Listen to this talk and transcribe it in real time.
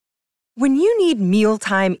When you need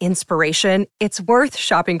mealtime inspiration, it's worth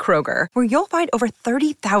shopping Kroger, where you'll find over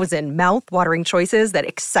 30,000 mouth-watering choices that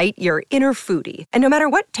excite your inner foodie. And no matter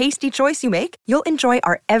what tasty choice you make, you'll enjoy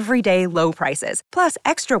our everyday low prices, plus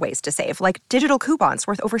extra ways to save, like digital coupons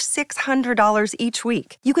worth over $600 each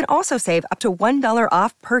week. You can also save up to $1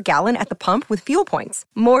 off per gallon at the pump with fuel points.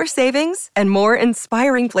 More savings and more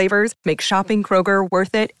inspiring flavors make shopping Kroger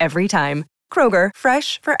worth it every time. Kroger,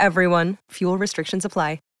 fresh for everyone. Fuel restrictions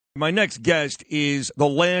apply. My next guest is the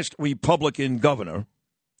last Republican governor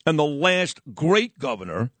and the last great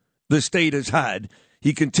governor the state has had.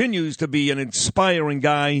 He continues to be an inspiring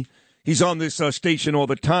guy. He's on this station all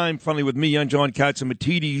the time, friendly with me and John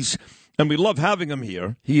Katsimatidis, and we love having him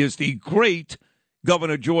here. He is the great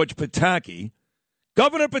Governor George Pataki.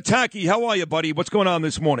 Governor Pataki, how are you, buddy? What's going on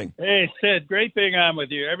this morning? Hey, Sid, great being on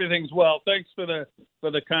with you. Everything's well. Thanks for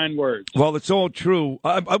the kind words. Well, it's all true.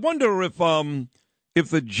 I wonder if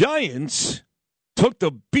the Giants took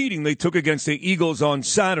the beating they took against the Eagles on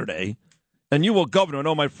Saturday, and you were governor, I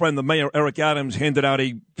know my friend, the mayor, Eric Adams, handed out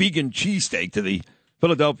a vegan cheesesteak to the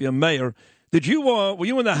Philadelphia mayor. Were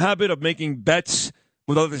you in the habit of making bets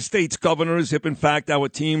with other states' governors if, in fact, our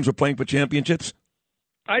teams were playing for championships?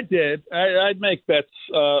 I did. I'd make bets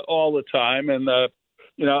all the time, and,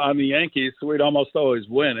 on the Yankees, we'd almost always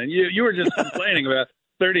win. And you were just complaining about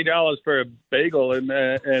 $30 for a bagel in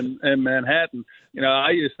Manhattan.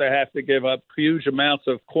 I used to have to give up huge amounts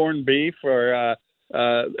of corned beef, and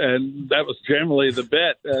that was generally the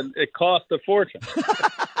bet, and it cost a fortune.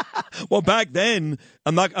 Well, back then,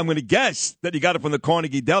 I'm going to guess that you got it from the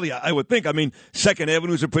Carnegie Deli. I would think. I mean, Second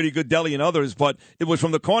Avenue is a pretty good deli and others, but it was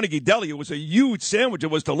from the Carnegie Deli. It was a huge sandwich.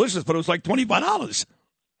 It was delicious, but it was like $25.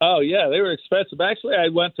 Oh, yeah, they were expensive. Actually, I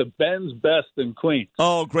went to Ben's Best in Queens.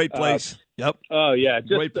 Oh, great place. Yep. Oh, yeah,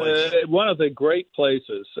 just great place. One of the great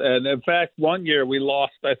places. And, in fact, one year we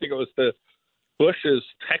lost, I think it was the Bush's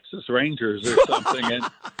Texas Rangers or something,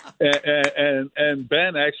 and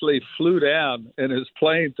Ben actually flew down in his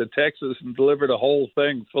plane to Texas and delivered a whole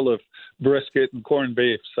thing full of brisket and corned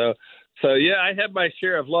beef. So yeah, I had my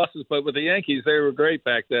share of losses, but with the Yankees, they were great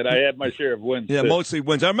back then. I had my share of wins. Yeah, too. Mostly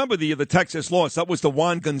wins. I remember the Texas loss. That was the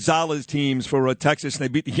Juan Gonzalez teams for Texas, and they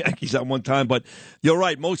beat the Yankees at one time. But you're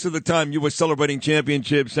right. Most of the time, you were celebrating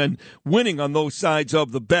championships and winning on those sides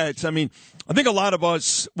of the bets. I mean, I think a lot of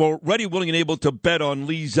us were ready, willing, and able to bet on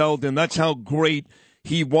Lee Zeldin. That's how great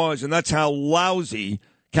he was, and that's how lousy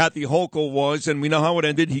Kathy Hochul was. And we know how it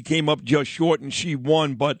ended. He came up just short, and she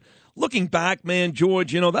won. But looking back, man,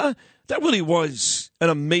 George, that really was an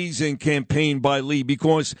amazing campaign by Lee,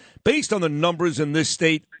 because based on the numbers in this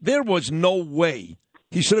state, there was no way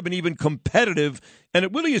he should have been even competitive. And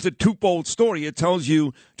it really is a twofold story. It tells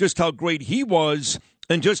you just how great he was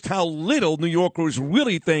and just how little New Yorkers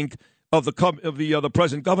really think of the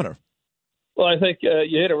present governor. Well, I think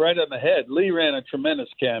you hit it right on the head. Lee ran a tremendous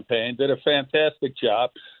campaign, did a fantastic job,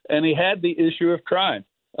 and he had the issue of crime.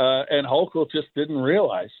 And Hochul just didn't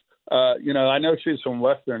realize. I know she's from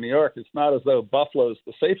Western New York. It's not as though Buffalo's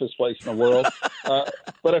the safest place in the world.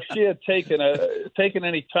 But if she had spent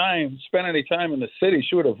any time in the city,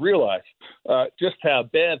 she would have realized just how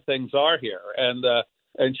bad things are here.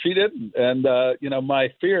 And she didn't. And my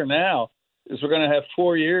fear now is we're going to have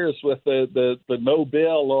 4 years with the no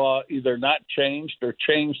bail law either not changed or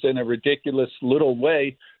changed in a ridiculous little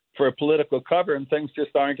way for a political cover, and things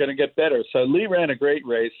just aren't going to get better. So Lee ran a great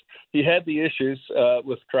race. He had the issues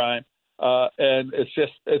with crime, and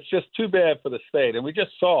it's just too bad for the state. And we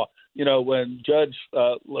just saw, when Judge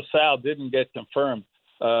LaSalle didn't get confirmed,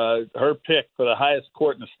 her pick for the highest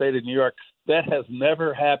court in the state of New York, that has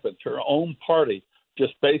never happened. Her own party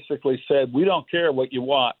just basically said, we don't care what you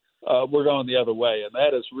want. We're going the other way, and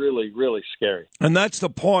that is really, really scary. And that's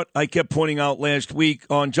the part I kept pointing out last week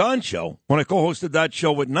on John's show, when I co-hosted that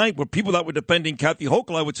show at night, where people that were defending Kathy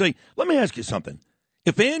Hochul, I would say, let me ask you something.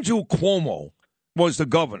 If Andrew Cuomo was the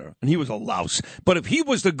governor, and he was a louse, but if he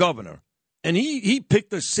was the governor, and he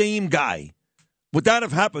picked the same guy, would that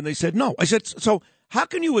have happened? They said no. I said, so how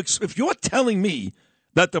can you, if you're telling me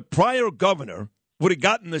that the prior governor would have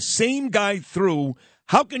gotten the same guy through,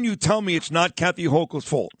 how can you tell me it's not Kathy Hochul's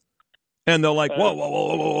fault? And they're like,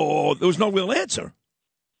 whoa. There was no real answer.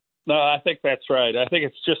 No, I think that's right. I think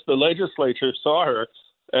it's just the legislature saw her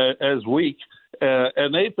as weak,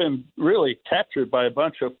 and they've been really captured by a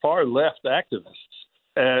bunch of far-left activists,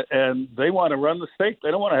 and they want to run the state.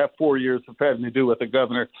 They don't want to have 4 years of having to do what the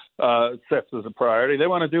governor sets as a priority. They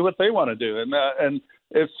want to do what they want to do, and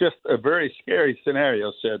it's just a very scary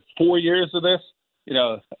scenario, Sid. 4 years of this,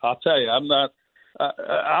 I'll tell you,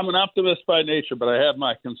 I'm an optimist by nature, but I have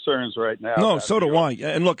my concerns right now. No, so do I.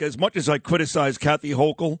 And look, as much as I criticize Kathy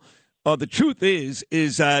Hochul, The truth is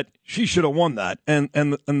that she should have won that, and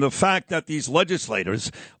the fact that these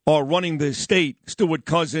legislators are running the state, Stuart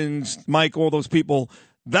Cousins, Mike, all those people,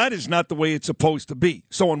 that is not the way it's supposed to be.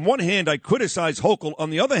 So on one hand, I criticize Hochul. On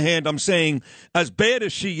the other hand, I'm saying, as bad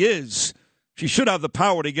as she is, she should have the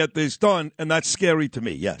power to get this done, and that's scary to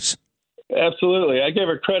me. Yes, absolutely. I give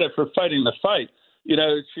her credit for fighting the fight. You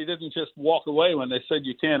know, she didn't just walk away when they said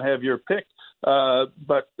you can't have your pick.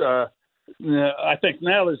 But I think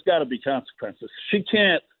now there's got to be consequences. She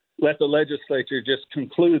can't let the legislature just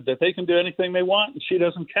conclude that they can do anything they want and she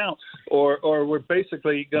doesn't count, or we're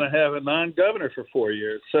basically going to have a non-governor for 4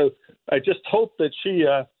 years. So I just hope that she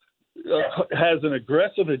has an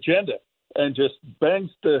aggressive agenda and just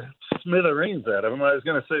bangs the smithereens at him. I was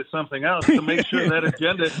going to say something else to make sure that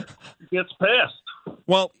agenda gets passed.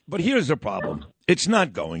 Well, but here's the problem. It's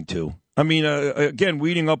not going to. I mean, again,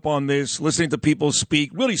 reading up on this, listening to people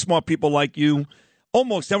speak, really smart people like you,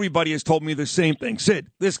 almost everybody has told me the same thing. Sid,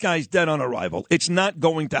 this guy's dead on arrival. It's not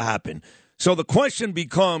going to happen. So the question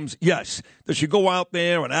becomes, yes, does she go out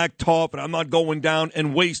there and act tough and I'm not going down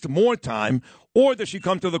and waste more time? Or does she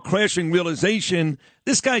come to the crashing realization,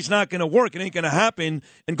 this guy's not going to work, it ain't going to happen,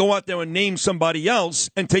 and go out there and name somebody else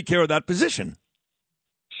and take care of that position?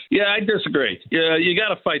 Yeah, I disagree. Yeah, you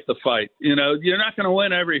got to fight the fight. You know, you're not going to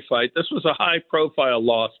win every fight. This was a high-profile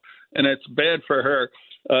loss, and it's bad for her.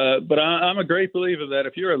 But I'm a great believer that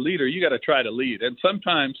if you're a leader, you got to try to lead. And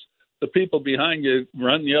sometimes the people behind you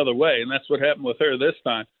run the other way, and that's what happened with her this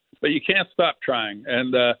time. But you can't stop trying.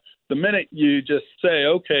 And the minute you just say,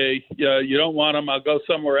 okay, you don't want them, I'll go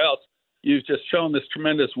somewhere else, you've just shown this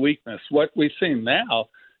tremendous weakness. What we've seen now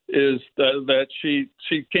is that she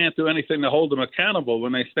can't do anything to hold them accountable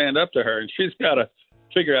when they stand up to her, and she's got to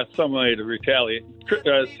figure out some way to retaliate.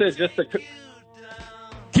 Sid, just to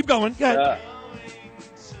keep going. Go ahead.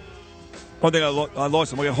 I think I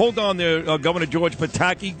lost him. Okay, hold on there, Governor George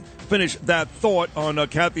Pataki. Finish that thought on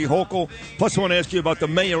Kathy Hochul. Plus, I want to ask you about the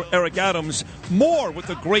mayor, Eric Adams. More with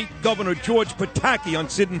the great Governor George Pataki on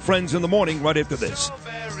Sid and Friends in the Morning right after this.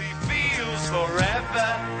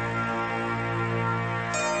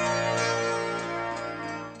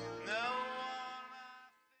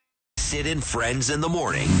 Sid and Friends in the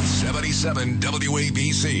Morning. 77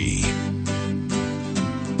 WABC.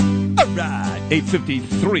 All right.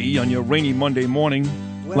 8:53 on your rainy Monday morning.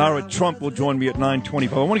 Lara Trump will join me at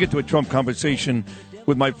 9:25. I want to get to a Trump conversation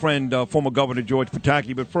with my friend, former Governor George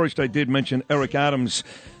Pataki. But first, I did mention Eric Adams.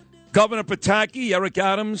 Governor Pataki, Eric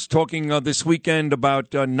Adams, talking this weekend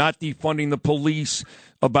about not defunding the police,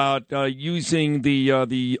 about using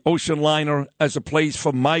the ocean liner as a place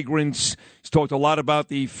for migrants. He's talked a lot about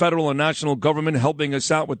the federal and national government helping us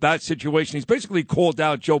out with that situation. He's basically called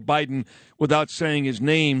out Joe Biden without saying his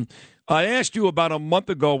name. I asked you about a month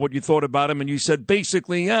ago what you thought about him, and you said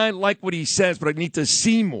basically, I like what he says, but I need to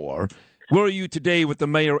see more. Where are you today with the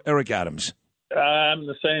mayor, Eric Adams? I'm in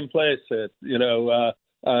the same place.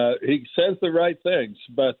 He says the right things,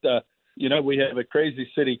 but, we have a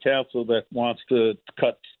crazy city council that wants to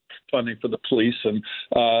cut funding for the police, and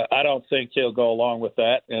I don't think he'll go along with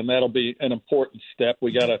that, and that'll be an important step.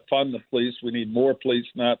 We got to fund the police. We need more police,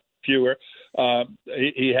 not fewer.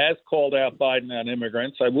 He has called out Biden on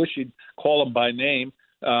immigrants. I wish he'd call them by name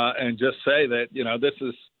and just say that,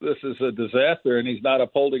 this is a disaster, and he's not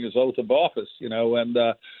upholding his oath of office,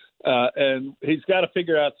 and he's got to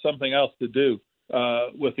figure out something else to do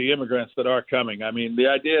with the immigrants that are coming. I mean, the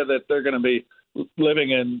idea that they're going to be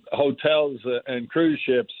living in hotels and cruise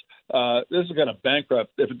ships, this is going to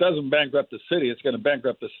bankrupt. If it doesn't bankrupt the city, it's going to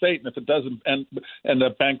bankrupt the state. And if it doesn't end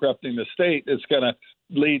up bankrupting the state, it's going to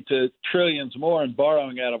lead to trillions more in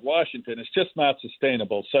borrowing out of Washington. It's just not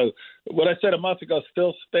sustainable. So what I said a month ago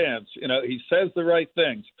still stands. He says the right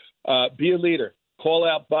things. Be a leader. Call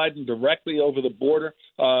out Biden directly over the border.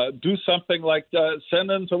 Do something like send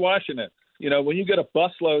them to Washington. When you get a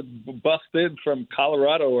busload bust in from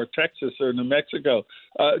Colorado or Texas or New Mexico,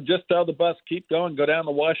 just tell the bus, keep going, go down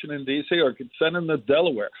to Washington, D.C., or send them to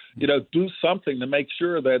Delaware. Do something to make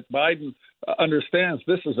sure that Biden understands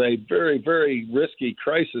this is a very, very risky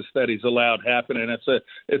crisis that he's allowed happen, and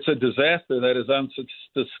it's a disaster that is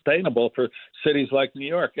unsustainable for cities like New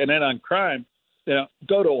York. And then on crime,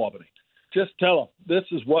 go to Albany. Just tell them this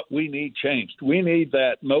is what we need changed. We need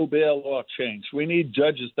that no bail law changed. We need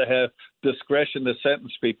judges to have discretion to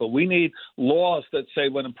sentence people. We need laws that say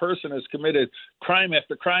when a person has committed crime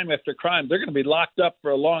after crime after crime, they're going to be locked up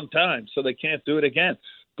for a long time so they can't do it again.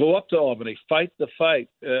 Go up to Albany, fight the fight.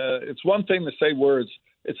 It's one thing to say words.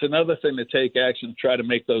 It's another thing to take action and try to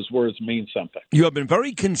make those words mean something. You have been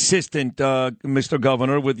very consistent, Mr.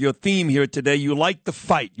 Governor, with your theme here today. You like the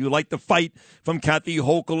fight. You like the fight from Kathy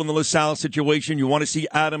Hochul in the LaSalle situation. You want to see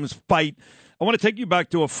Adams fight. I want to take you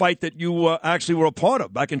back to a fight that you actually were a part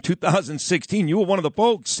of back in 2016. You were one of the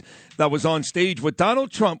folks that was on stage with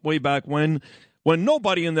Donald Trump way back when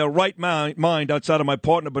nobody in their right mind outside of my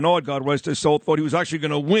partner, Bernard, God rest his soul, thought he was actually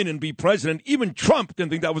going to win and be president. Even Trump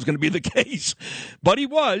didn't think that was going to be the case. But he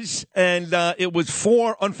was, and it was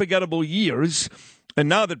 4 unforgettable years. And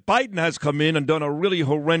now that Biden has come in and done a really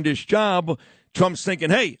horrendous job, Trump's thinking,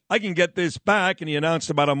 hey, I can get this back. And he announced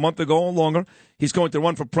about a month ago or longer he's going to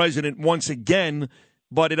run for president once again.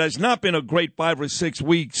 But it has not been a great 5 or 6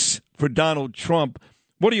 weeks for Donald Trump.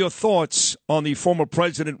 What are your thoughts on the former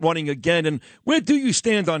president running again, and where do you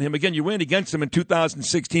stand on him? Again, you ran against him in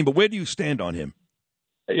 2016, but where do you stand on him?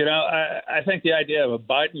 You know, I think the idea of a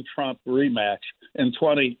Biden-Trump rematch in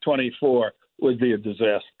 2024 would be a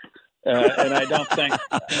disaster. And I don't think,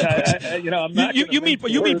 I'm not. You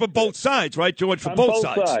mean for both sides, right, George? For both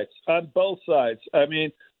sides. On both sides. I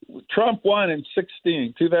mean, Trump won in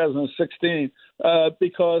 2016,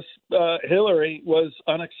 because Hillary was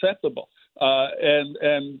unacceptable.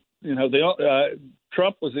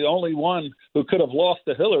 Trump was the only one who could have lost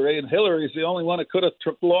to Hillary, and Hillary is the only one who could have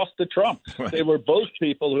lost to Trump. Right. They were both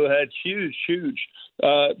people who had huge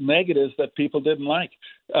negatives that people didn't like.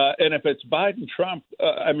 And if it's Biden-Trump,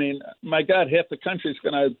 my God, half the country's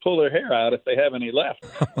going to pull their hair out if they have any left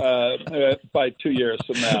by 2 years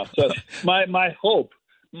from now. So my hope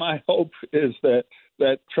is that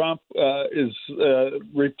Trump is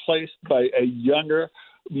replaced by a younger,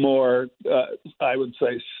 more, I would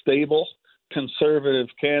say, stable, conservative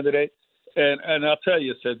candidate. And I'll tell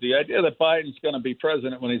you, Sid, the idea that Biden's going to be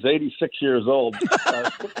president when he's 86 years old,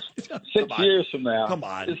 6 years from now,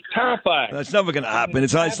 is terrifying. That's never going to happen.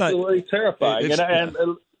 It's absolutely terrifying. And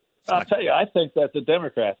I'll tell you, I think that the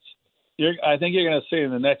Democrats, I think you're going to see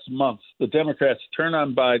in the next months, the Democrats turn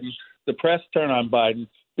on Biden, the press turn on Biden,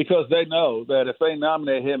 because they know that if they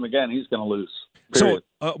nominate him again, he's going to lose. Period.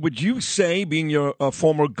 So would you say, being your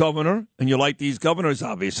former governor, and you like these governors,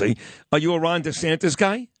 obviously, are you a Ron DeSantis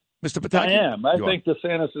guy, Mr. Pataki? I am. I think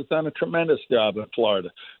DeSantis has done a tremendous job in Florida.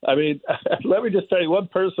 I mean, let me just tell you one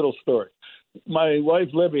personal story. My wife,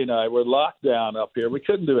 Libby, and I were locked down up here. We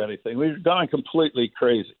couldn't do anything. We were going completely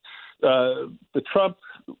crazy. The Trump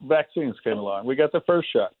vaccines came along. We got the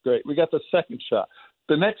first shot. Great. We got the second shot.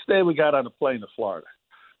 The next day, we got on a plane to Florida.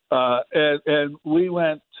 And we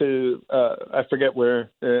went to, I forget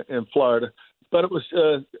where in Florida, but it was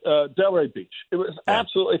Delray Beach. It was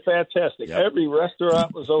absolutely fantastic. Yeah. Every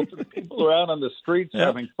restaurant was open. People were out on the streets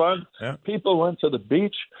having fun. Yeah. People went to the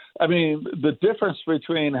beach. I mean, the difference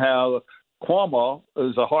between how Cuomo,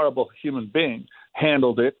 who's a horrible human being,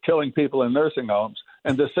 handled it, killing people in nursing homes,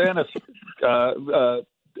 and DeSantis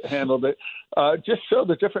handled it, just showed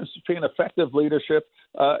the difference between effective leadership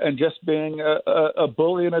and just being a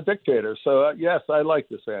bully and a dictator. So, yes, I like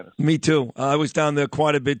DeSantis. Me too. I was down there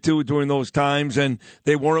quite a bit, too, during those times, and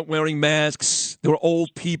they weren't wearing masks. There were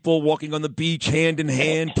old people walking on the beach hand in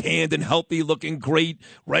hand, tanned and healthy, looking great.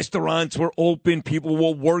 Restaurants were open. People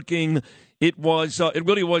were working. It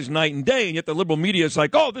really was night and day, and yet the liberal media is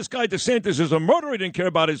like, oh, this guy DeSantis is a murderer. He didn't care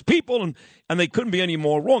about his people, and they couldn't be any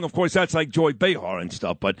more wrong. Of course, that's like Joy Behar and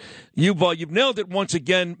stuff, but you've nailed it once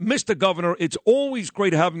again. Mr. Governor, it's always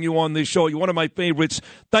great having you on this show. You're one of my favorites.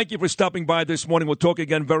 Thank you for stopping by this morning. We'll talk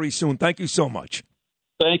again very soon. Thank you so much.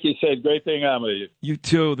 Thank you, Sid. Great being on with you. You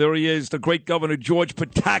too. There he is, the great Governor George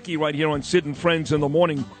Pataki right here on Sid and Friends in the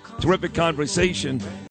Morning. Terrific conversation.